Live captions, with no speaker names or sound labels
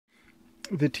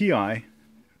the TI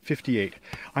 58.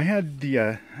 I had the,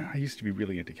 I used to be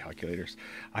really into calculators.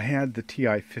 I had the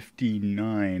TI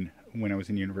 59 when I was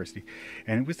in university,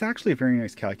 and it was actually a very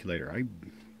nice calculator. I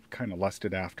kind of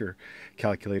lusted after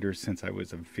calculators since I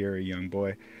was a very young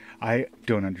boy. I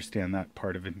don't understand that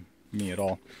part of me at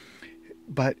all.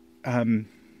 But the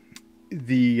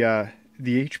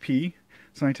HP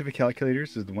scientific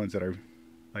calculators is the ones that I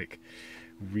like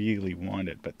really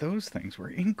wanted, but those things were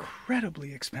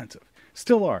incredibly expensive.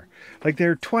 Still are. Like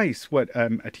they're twice what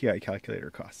a TI calculator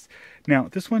costs. Now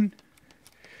this one,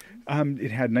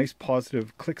 it had nice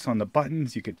positive clicks on the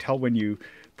buttons. You could tell when you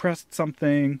pressed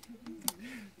something,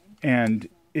 and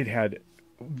it had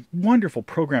wonderful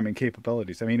programming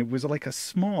capabilities. I mean, it was like a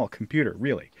small computer,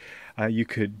 really. You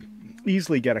could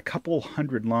easily get a couple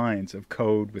hundred lines of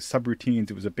code with subroutines.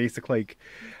 It was a basic like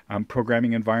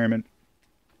programming environment.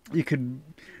 You could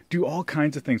do all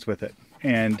kinds of things with it,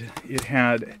 and it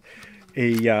had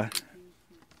a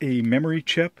memory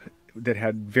chip that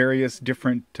had various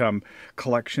different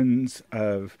collections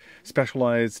of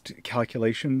specialized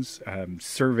calculations,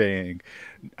 surveying,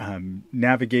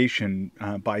 navigation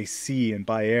by sea and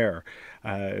by air.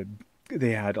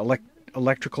 They had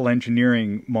electrical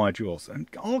engineering modules and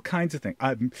all kinds of things.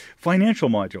 Financial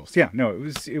modules. Yeah, no,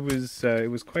 it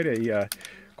was quite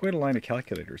a line of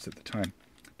calculators at the time.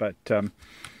 But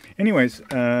anyways,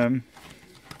 I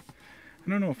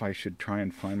don't know if I should try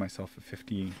and find myself a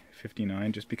 59,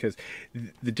 just because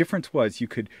the difference was you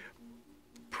could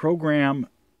program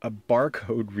a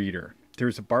barcode reader.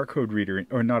 There's a barcode reader,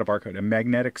 or not a barcode, a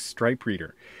magnetic stripe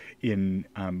reader in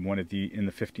in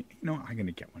the 50. I'm going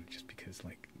to get one just because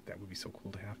like that would be so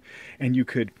cool to have. And you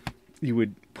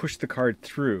would push the card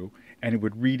through, and it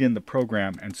would read in the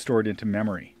program and store it into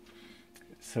memory.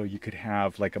 So you could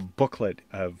have like a booklet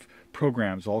of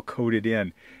programs all coded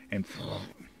in, and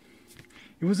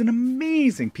it was an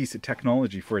amazing piece of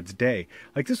technology for its day.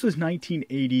 Like this was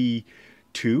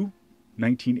 1982,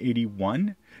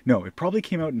 1981. No, it probably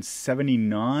came out in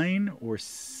 79 or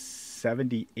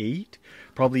 78,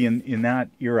 probably in that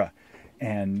era.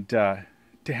 And to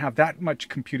have that much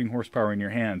computing horsepower in your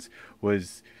hands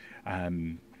was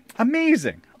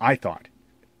amazing, I thought.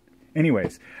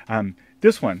 Anyways,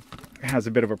 this one has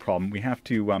a bit of a problem. We have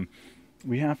to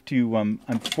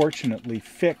unfortunately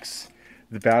fix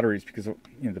the batteries, because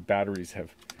the batteries have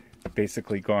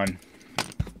basically gone.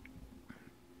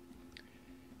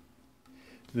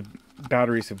 The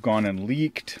batteries have gone and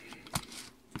leaked.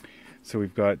 So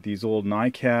we've got these old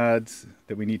NiCads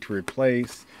that we need to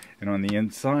replace, and on the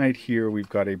inside here we've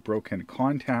got a broken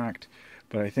contact.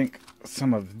 But I think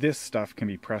some of this stuff can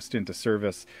be pressed into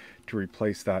service to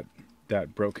replace that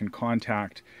broken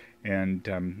contact, and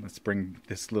let's bring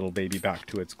this little baby back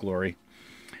to its glory.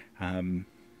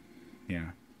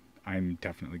 Yeah, I'm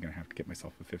definitely going to have to get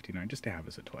myself a 59 just to have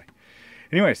as a toy.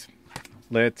 Anyways,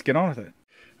 let's get on with it.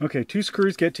 Okay, 2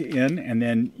 screws get to in, and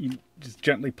then you just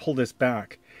gently pull this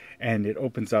back, and it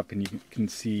opens up, and you can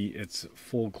see its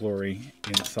full glory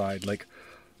inside. Like,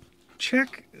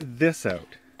 check this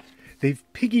out. They've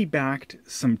piggybacked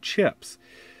some chips.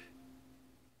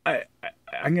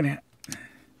 I'm going to...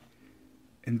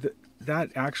 And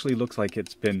that actually looks like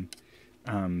it's been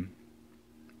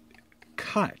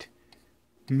cut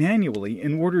manually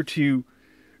in order to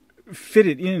fit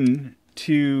it in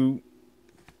to,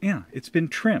 yeah, it's been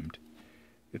trimmed.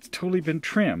 It's totally been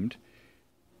trimmed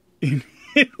in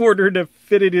order to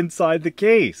fit it inside the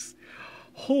case.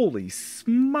 Holy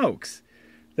smokes.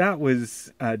 That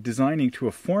was designing to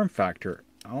a form factor,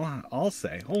 I'll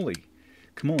say. Holy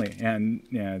camole. And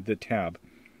yeah, the tab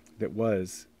that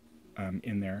was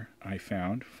in there I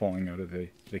found falling out of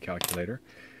the calculator.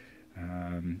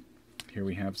 Here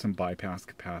we have some bypass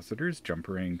capacitors,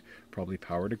 jumpering probably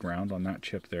power to ground on that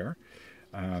chip there.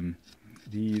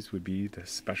 These would be the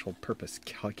special purpose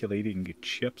calculating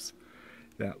chips.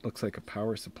 That looks like a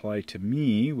power supply to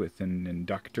me, with an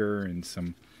inductor and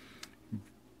some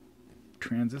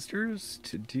transistors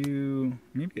to do,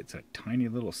 maybe it's a tiny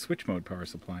little switch mode power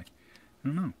supply. I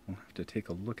don't know. We'll have to take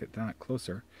a look at that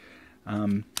closer.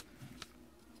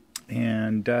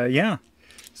 Yeah,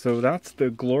 so that's the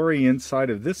glory inside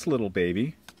of this little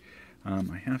baby.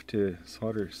 I have to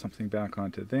solder something back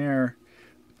onto there.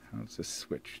 How's this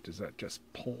switch? Does that just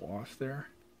pull off there?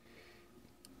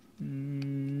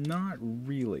 Not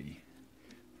really.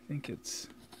 I think it's...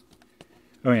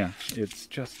 Oh yeah, it's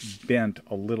just bent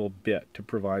a little bit to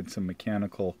provide some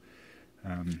mechanical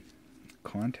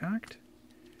contact.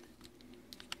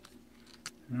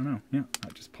 I don't know. Yeah,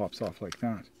 that just pops off like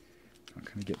that. Not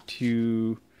going to get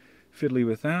too fiddly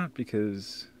with that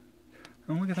because...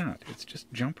 Oh, look at that. It's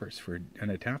just jumpers for an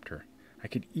adapter. I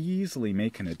could easily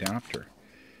make an adapter.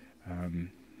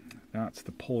 That's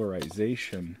the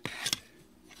polarization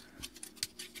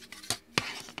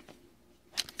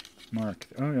mark.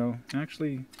 Oh no,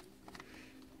 actually,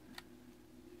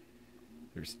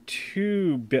 there's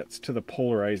 2 bits to the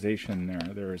polarization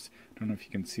there. There's, I don't know if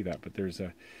you can see that, but there's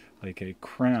like a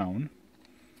crown,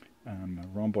 a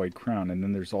rhomboid crown, and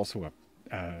then there's also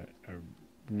a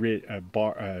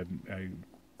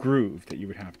groove that you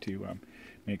would have to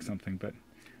make something. But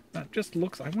that just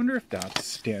looks, I wonder if that's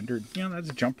standard. Yeah, that's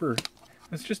a jumper.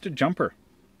 That's just a jumper.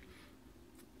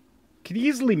 Could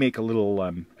easily make a little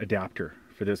adapter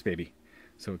for this baby,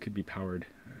 so it could be powered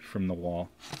from the wall.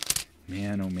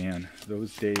 Man, oh man,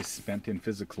 those days spent in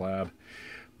physics lab,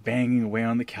 banging away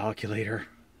on the calculator.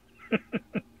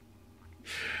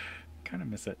 Kind of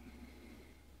miss it.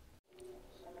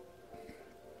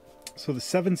 So the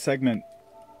 7-segment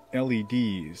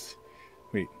LEDs,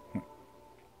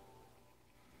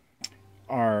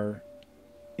 are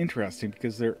interesting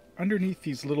because they're underneath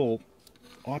these little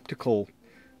optical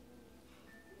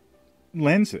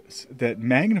lenses that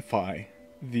magnify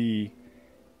the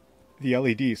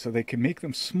LEDs, so they can make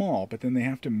them small, but then they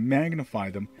have to magnify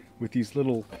them with these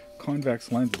little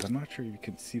convex lenses. I'm not sure you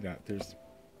can see that. There's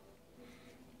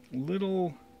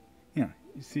little, yeah,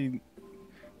 you see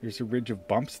there's a ridge of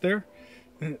bumps there.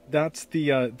 That's the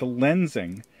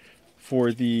lensing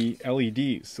for the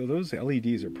LEDs. So those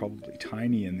LEDs are probably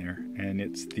tiny in there, and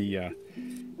it's the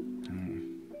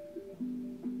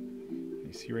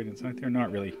you see right inside there? Not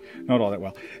really, not all that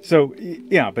well. So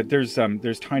yeah, but there's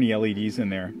tiny LEDs in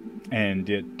there, and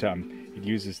it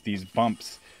uses these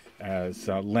bumps as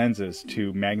lenses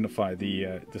to magnify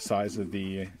the size of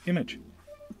the image.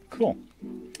 Cool.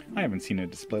 I haven't seen a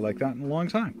display like that in a long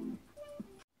time.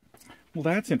 Well,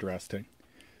 that's interesting.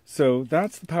 So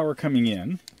that's the power coming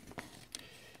in.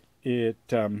 It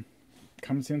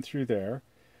comes in through there,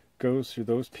 goes through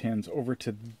those pins over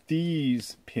to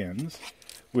these pins,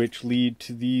 which lead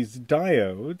to these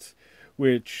diodes,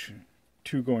 which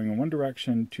 2 going in one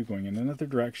direction, 2 going in another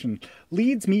direction,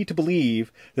 leads me to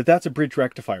believe that that's a bridge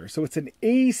rectifier. So it's an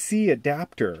AC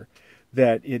adapter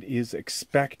that it is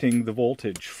expecting the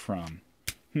voltage from.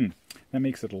 That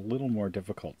makes it a little more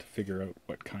difficult to figure out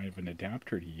what kind of an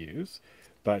adapter to use.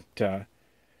 But,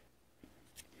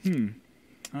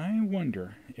 I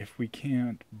wonder if we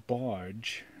can't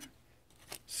bodge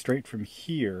straight from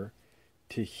here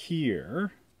to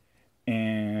here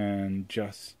and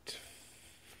just,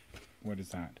 what is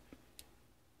that,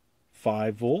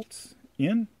 5 volts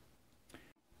in?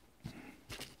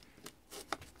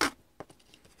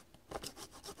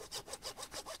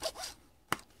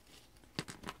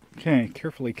 Okay,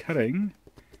 carefully cutting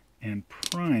and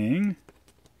prying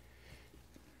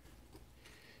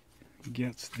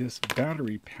gets this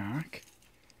battery pack.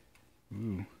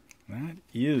 Ooh, that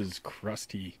is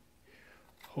crusty.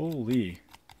 Holy.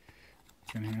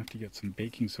 Gonna have to get some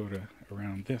baking soda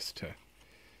around this to...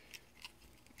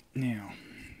 Now,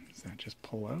 does that just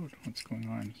pull out? What's going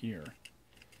on here?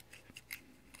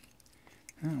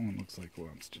 That one looks like it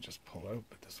wants to just pull out,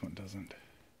 but this one doesn't.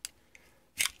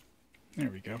 There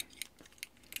we go.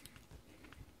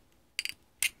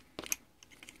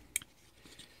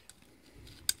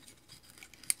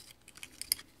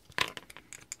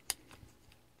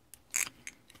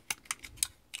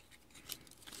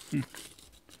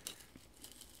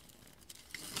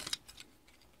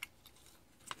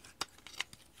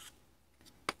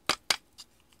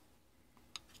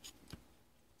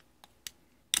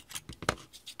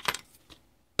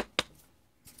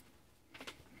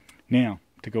 Now,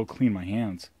 to go clean my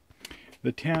hands.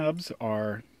 The tabs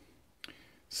are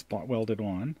spot welded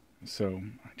on, so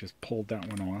I just pulled that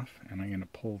one off, and I'm going to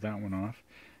pull that one off,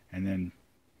 and then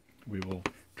we will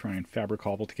try and fabric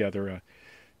cobble together a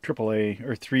AAA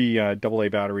or 3 AA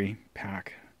battery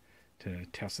pack to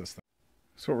test this thing.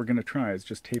 So what we're going to try is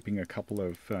just taping a couple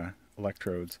of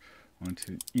electrodes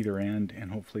onto either end,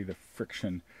 and hopefully the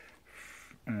friction,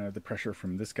 the pressure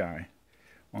from this guy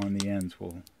on the ends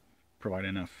will provide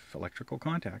enough electrical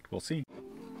contact. We'll see.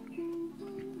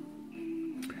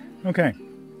 Okay,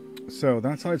 so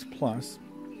that side's plus,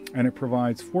 and it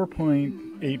provides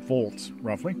 4.8 volts,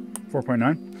 roughly,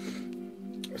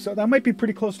 4.9. So that might be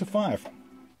pretty close to 5.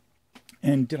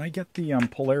 And did I get the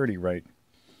polarity right?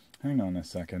 Hang on a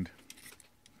second.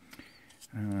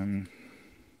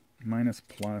 Minus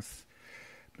plus,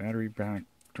 battery back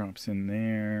drops in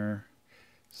there,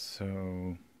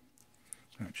 so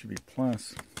that should be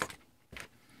plus.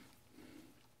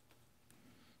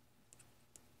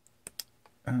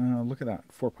 Look at that,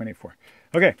 4.84.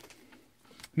 Okay,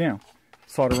 now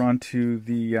solder onto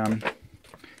the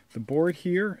the board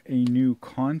here a new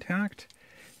contact,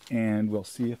 and we'll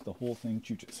see if the whole thing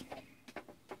chooches.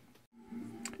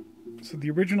 So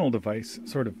the original device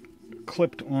sort of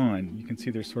clipped on. You can see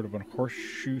there's sort of a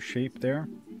horseshoe shape there,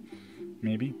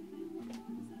 maybe.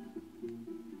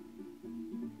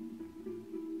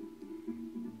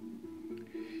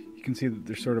 You can see that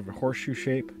there's sort of a horseshoe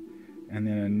shape and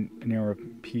then a narrow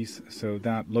piece, so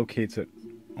that locates it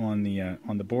on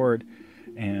the board,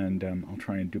 and I'll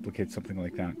try and duplicate something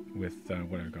like that with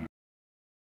what I've got.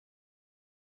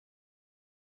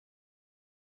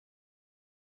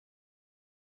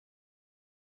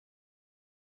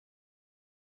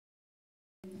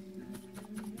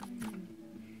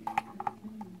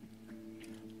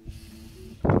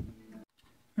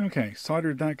 Okay,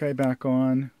 soldered that guy back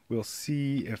on. We'll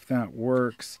see if that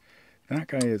works. That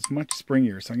guy is much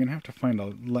springier, so I'm going to have to find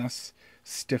a less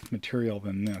stiff material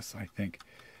than this, I think.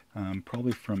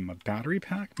 Probably from a battery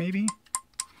pack, maybe?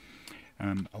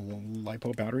 A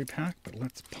LiPo battery pack, but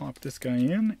let's pop this guy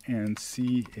in and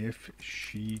see if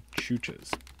she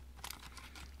chooches.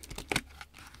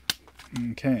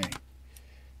 Okay.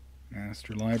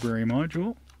 Master library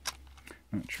module.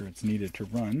 Not sure it's needed to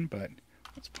run, but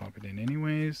let's pop it in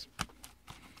anyways.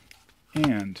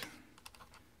 And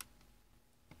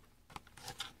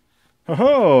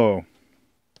ho-ho!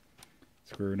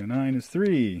 Square root of 9 is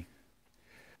 3.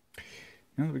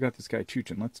 Now that we got this guy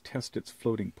chooching, let's test its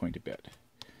floating point a bit.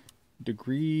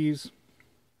 Degrees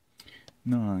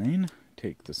 9,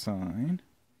 take the sine,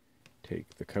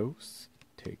 take the cos,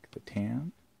 take the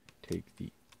tan, take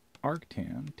the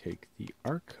arctan, take the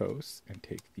arccos, and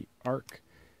take the arc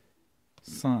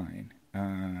sine.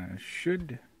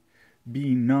 Should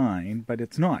be 9, but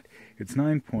it's not. It's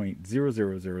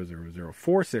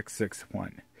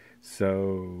 9.00004661.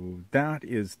 So that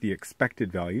is the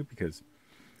expected value because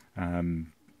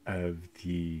of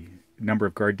the number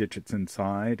of guard digits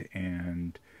inside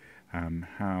and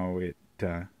how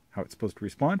it's supposed to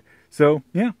respond. So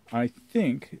yeah, I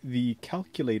think the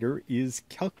calculator is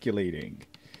calculating.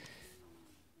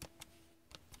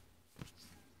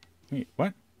 Wait,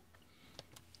 what?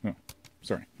 Oh,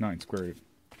 sorry, 9 square root of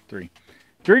 3.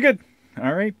 Very good.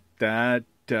 All right, that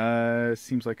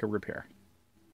seems like a repair.